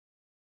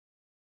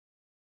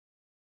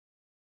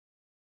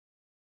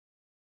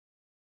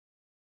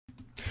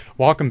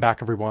Welcome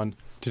back, everyone.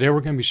 Today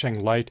we're going to be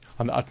shedding light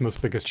on the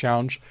utmost biggest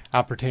challenge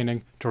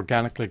appertaining to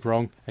organically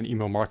growing an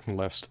email marketing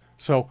list.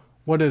 So,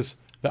 what is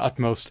the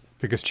utmost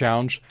biggest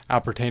challenge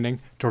appertaining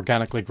to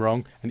organically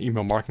growing an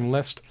email marketing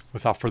list?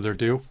 Without further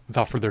ado,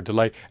 without further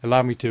delay,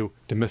 allow me to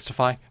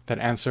demystify that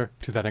answer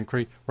to that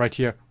inquiry right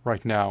here,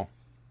 right now.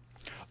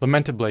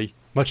 Lamentably,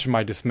 much of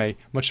my dismay,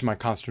 much of my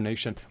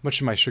consternation,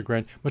 much of my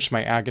chagrin, much of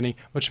my agony,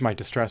 much of my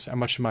distress, and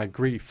much of my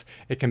grief,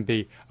 it can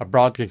be a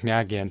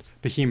Brobdingnagian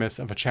behemoth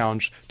of a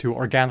challenge to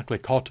organically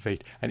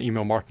cultivate an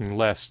email marketing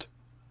list.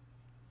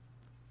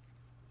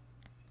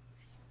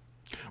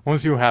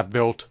 Once you have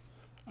built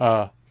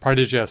a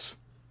prodigious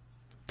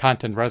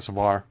content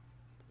reservoir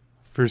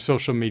for your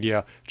social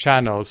media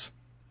channels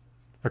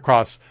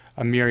across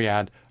a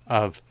myriad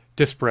of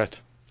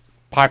disparate,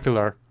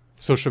 popular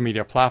social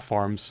media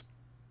platforms,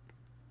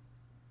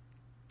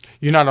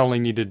 you not only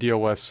need to deal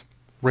with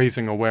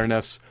raising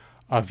awareness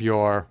of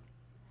your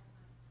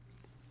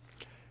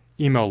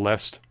email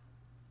list,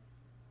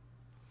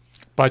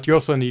 but you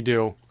also need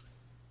to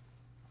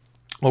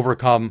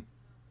overcome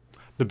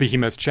the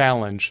behemoth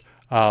challenge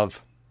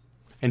of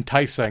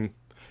enticing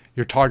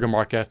your target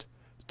market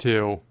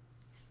to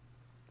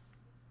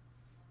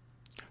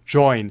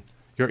join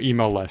your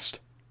email list.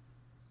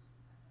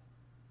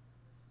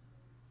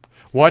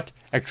 What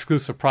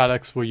exclusive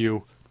products will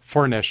you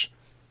furnish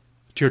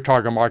to your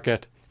target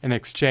market in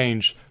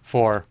exchange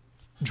for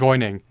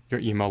joining your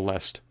email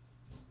list?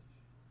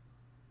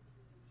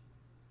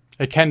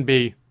 It can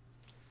be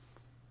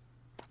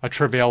a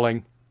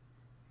travailing,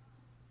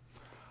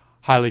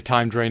 highly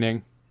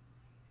time-draining,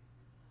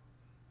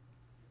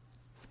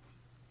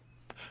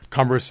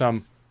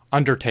 cumbersome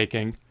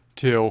undertaking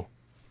to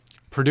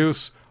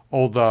produce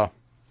all the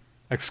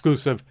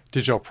exclusive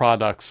digital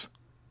products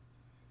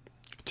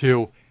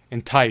to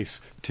entice,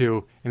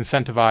 to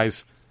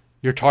incentivize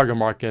your target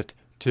market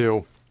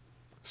to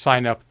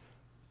sign up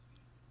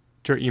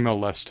to your email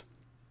list.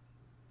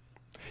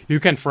 You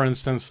can, for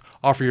instance,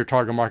 offer your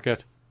target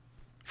market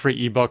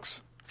free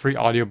ebooks, free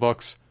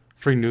audiobooks,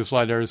 free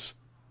newsletters,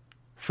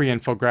 free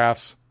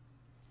infographics,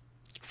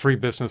 free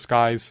business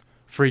guides,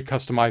 free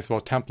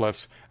customizable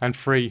templates, and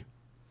free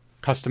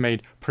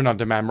custom-made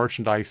print-on-demand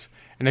merchandise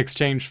in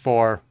exchange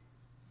for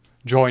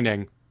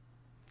joining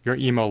your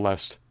email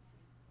list.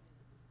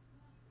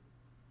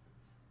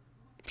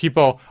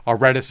 People are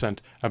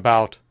reticent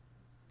about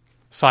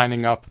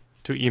signing up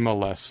to email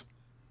lists.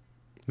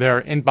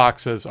 Their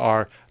inboxes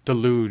are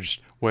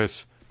deluged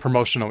with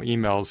promotional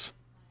emails.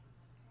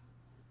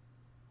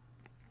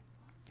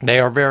 They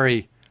are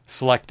very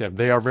selective.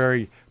 They are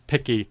very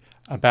picky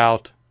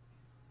about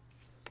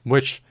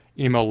which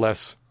email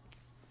lists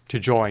to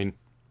join.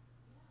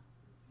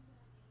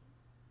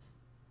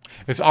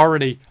 It's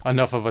already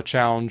enough of a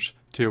challenge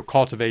to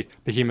cultivate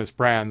behemoth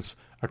brands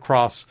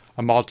across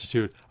a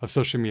multitude of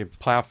social media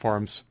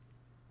platforms.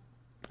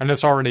 And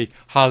it's already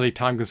highly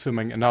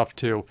time-consuming enough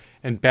to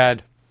embed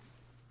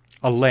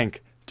a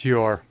link to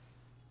your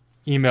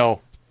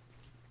email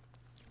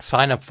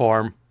sign-up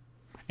form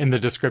in the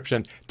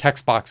description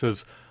text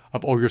boxes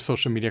of all your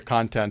social media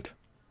content.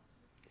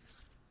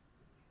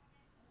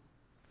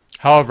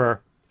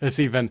 However, it's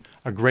even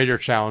a greater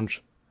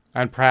challenge,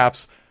 and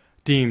perhaps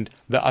deemed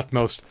the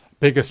utmost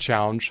biggest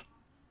challenge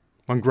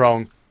when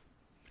growing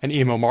an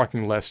email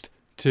marketing list,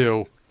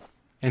 to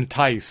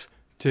entice,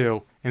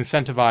 to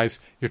incentivize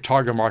your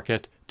target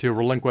market to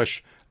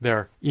relinquish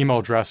their email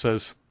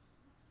addresses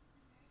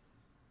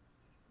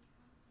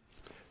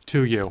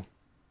to you.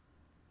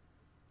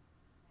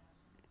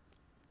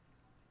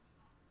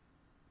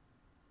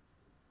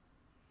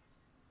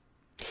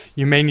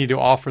 You may need to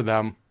offer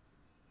them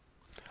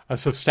a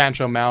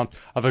substantial amount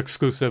of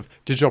exclusive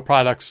digital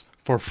products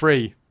for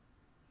free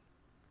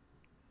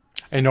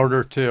in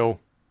order to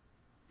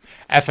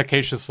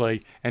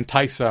efficaciously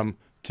entice them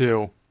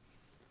to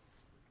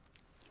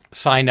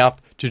sign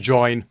up to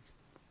join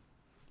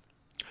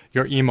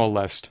your email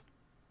list.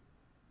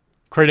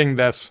 Creating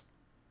this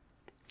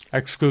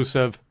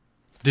exclusive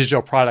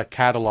digital product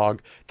catalog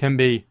can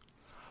be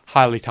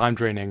highly time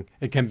draining.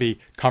 It can be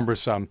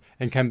cumbersome.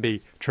 It can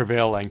be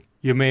travailing.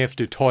 You may have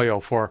to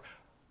toil for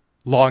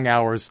long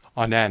hours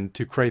on end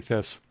to create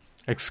this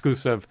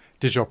exclusive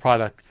digital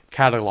product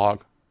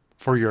catalog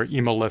for your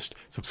email list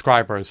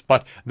subscribers,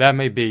 but that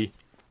may be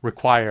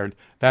required.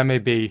 That may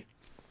be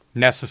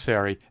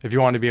necessary if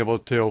you want to be able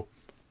to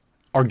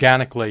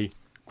organically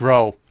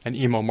grow an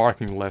email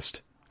marketing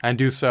list and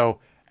do so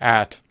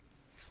at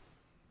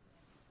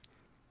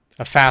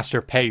a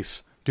faster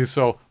pace, do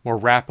so more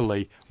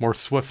rapidly, more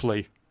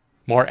swiftly,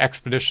 more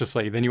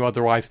expeditiously than you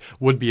otherwise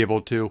would be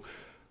able to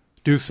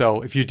do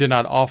so if you did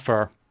not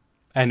offer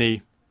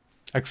any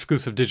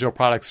exclusive digital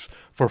products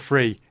for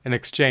free in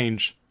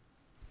exchange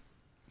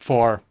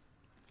for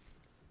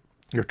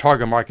your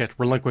target market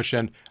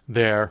relinquishing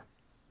their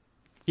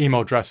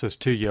email addresses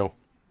to you.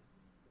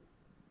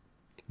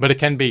 But it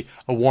can be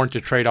a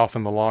warranted trade-off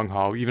in the long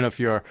haul, even if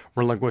you're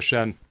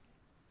relinquishing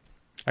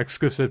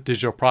exclusive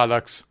digital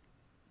products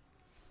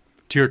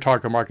to your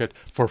target market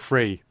for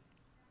free.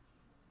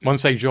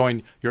 once they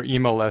join your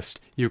email list,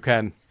 you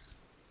can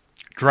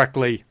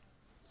directly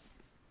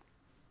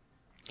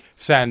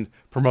send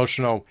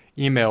promotional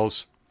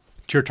emails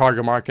to your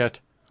target market,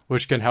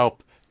 which can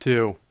help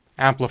to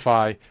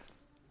amplify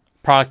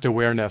product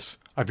awareness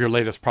of your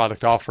latest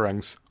product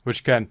offerings,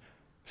 which can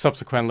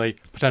subsequently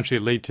potentially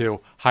lead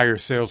to higher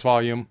sales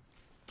volume,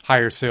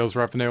 higher sales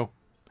revenue,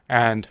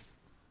 and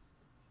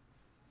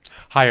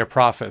higher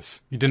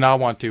profits. You do not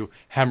want to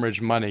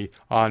hemorrhage money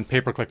on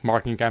pay-per-click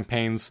marketing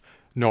campaigns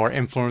nor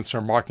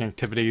influencer marketing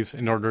activities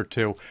in order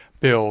to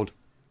build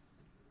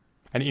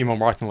an email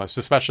marketing list,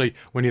 especially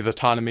when you have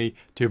autonomy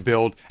to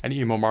build an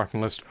email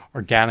marketing list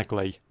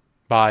organically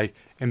by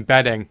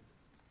embedding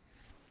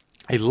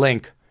a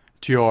link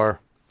to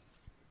your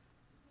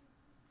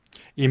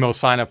email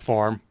sign-up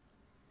form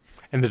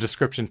in the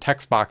description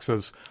text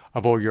boxes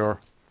of all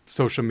your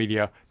social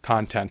media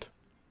content.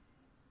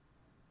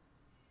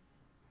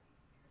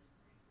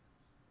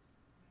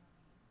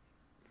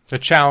 The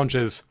challenge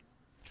is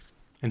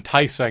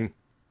enticing,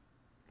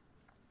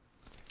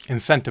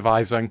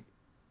 incentivizing,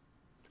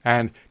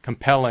 and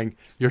compelling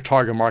your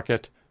target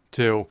market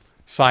to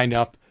sign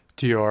up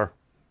to your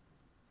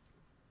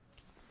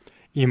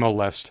email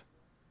list.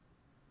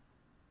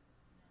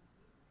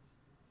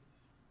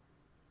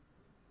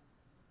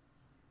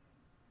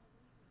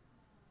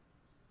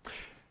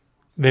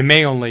 They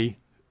may only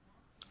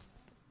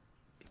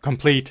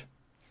complete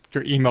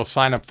your email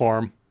sign-up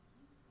form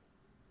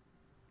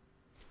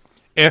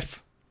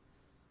if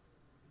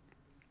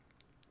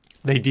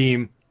they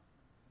deem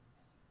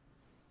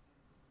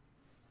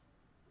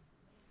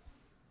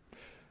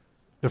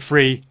the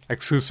free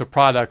exclusive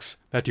products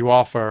that you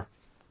offer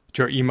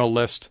to your email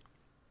list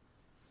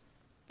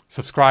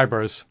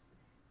subscribers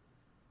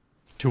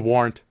to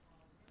warrant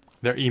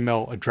their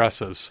email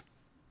addresses.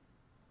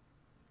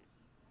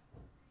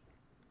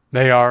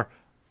 They are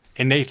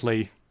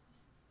innately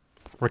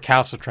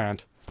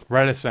recalcitrant,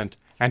 reticent,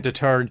 and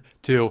deterred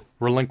to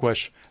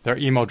relinquish their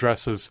email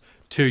addresses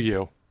to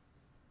you.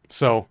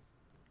 So,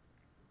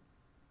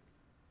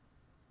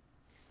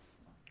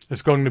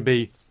 it's going to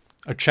be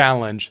a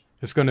challenge.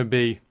 It's going to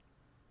be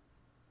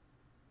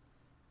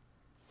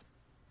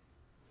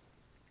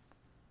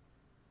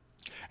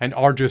an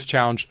arduous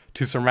challenge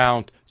to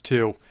surmount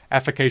to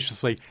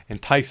efficaciously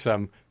entice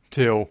them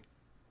to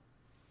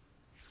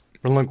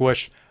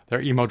relinquish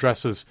their email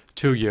addresses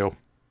to you.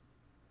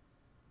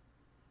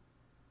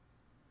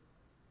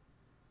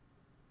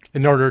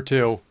 In order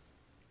to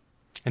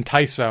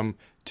entice them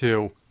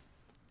to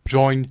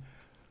join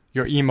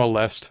your email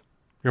list,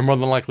 you're more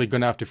than likely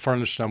going to have to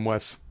furnish them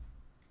with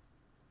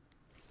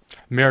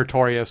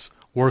meritorious,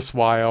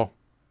 worthwhile,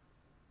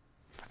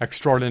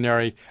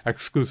 extraordinary,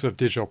 exclusive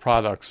digital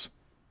products,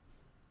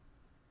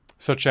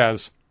 such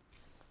as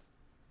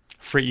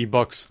free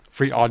ebooks,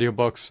 free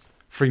audiobooks,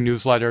 free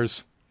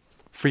newsletters,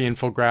 free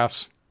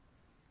infographics,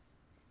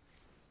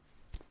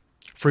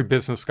 free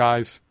business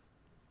guides,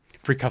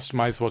 free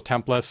customizable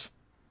templates,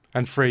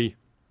 and free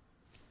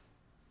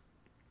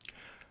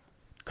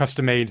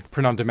custom-made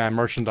print-on-demand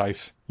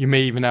merchandise. You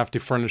may even have to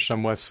furnish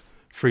them with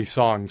free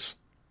songs.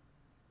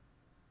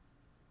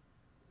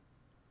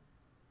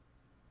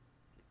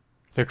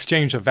 The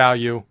exchange of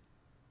value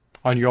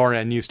on your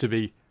end needs to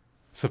be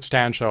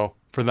substantial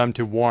for them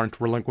to warrant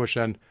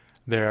relinquishing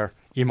their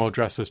email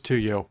addresses to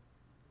you.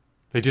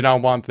 They do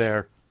not want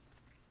their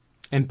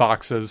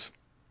inboxes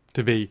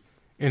to be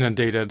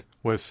inundated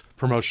with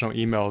promotional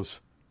emails.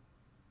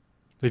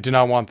 They do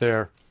not want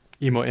their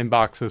email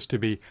inboxes to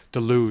be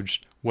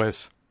deluged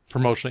with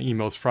promotional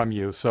emails from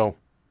you. So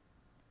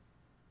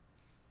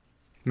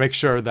make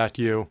sure that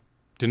you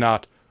do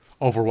not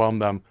overwhelm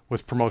them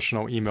with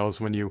promotional emails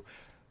when you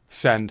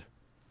send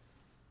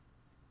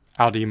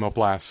out email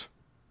blasts.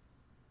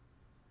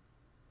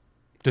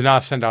 Do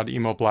not send out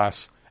email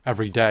blasts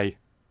every day.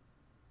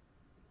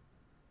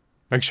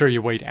 Make sure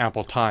you wait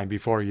ample time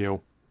before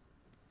you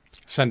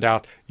send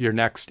out your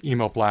next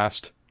email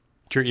blast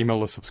to your email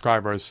list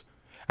subscribers.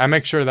 And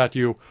make sure that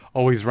you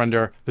always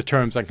render the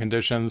terms and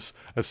conditions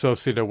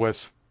associated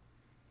with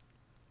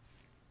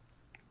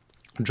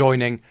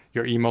joining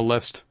your email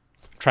list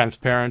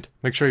transparent.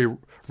 Make sure you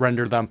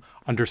render them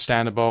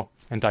understandable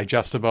and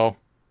digestible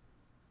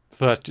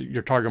so that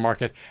your target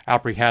market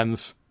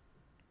apprehends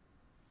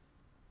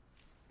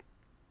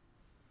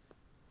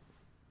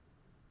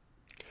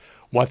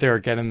what they are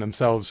getting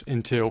themselves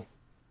into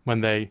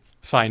when they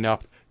sign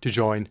up to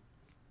join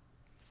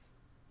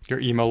your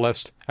email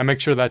list. And make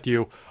sure that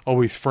you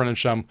always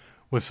furnish them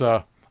with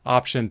the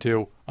option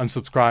to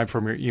unsubscribe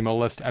from your email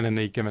list at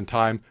any given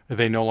time if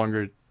they no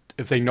longer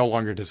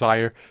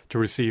desire to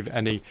receive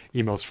any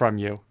emails from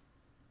you.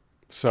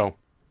 So,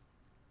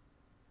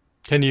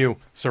 can you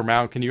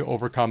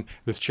overcome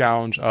this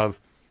challenge of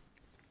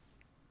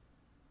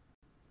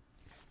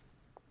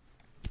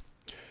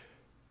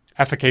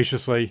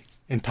efficaciously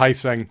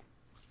enticing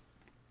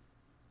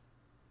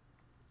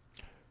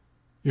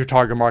your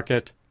target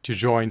market to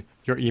join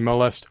your email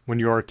list when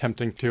you're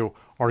attempting to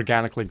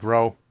organically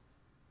grow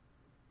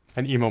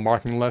an email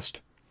marketing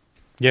list?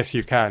 Yes,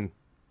 you can.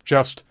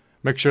 Just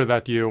make sure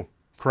that you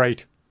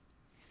create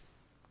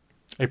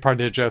a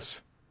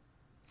prodigious,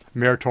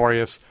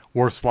 meritorious,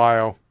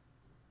 worthwhile,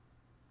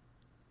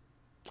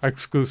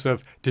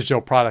 exclusive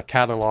digital product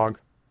catalog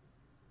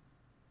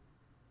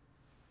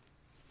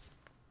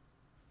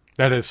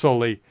that is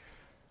solely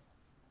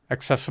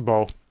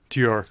accessible to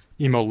your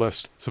email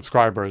list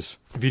subscribers.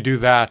 If you do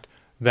that,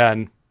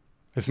 then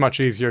it's much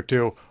easier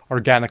to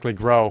organically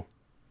grow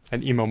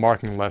an email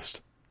marketing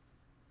list.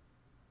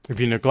 If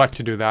you neglect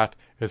to do that,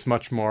 it's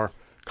much more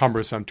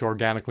cumbersome to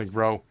organically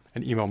grow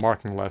an email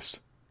marketing list.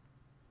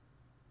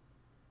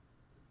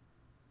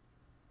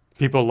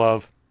 People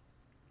love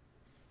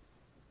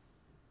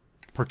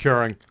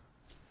procuring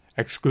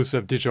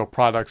exclusive digital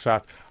products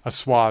that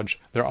assuage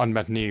their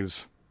unmet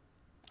needs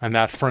and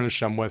that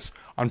furnish them with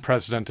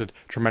unprecedented,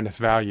 tremendous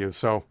value.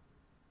 So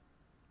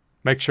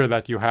make sure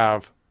that you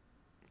have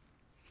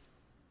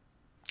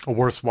a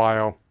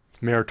worthwhile,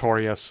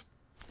 meritorious,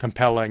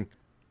 compelling,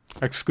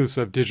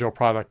 exclusive digital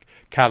product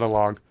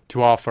catalog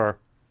to offer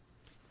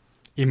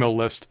email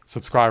list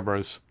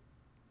subscribers.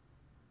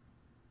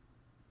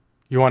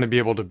 You want to be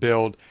able to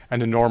build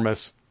an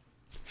enormous,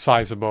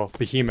 sizable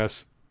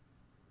behemoth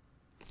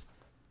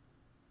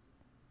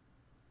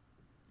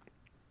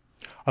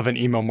of an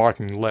email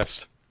marketing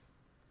list.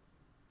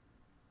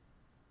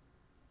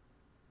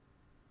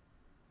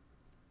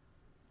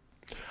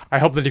 I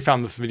hope that you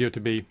found this video to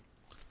be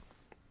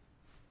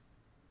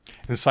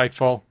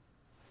insightful,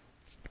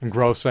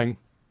 engrossing,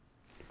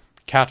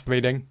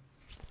 captivating,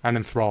 and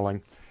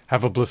enthralling.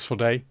 Have a blissful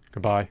day.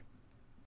 Goodbye.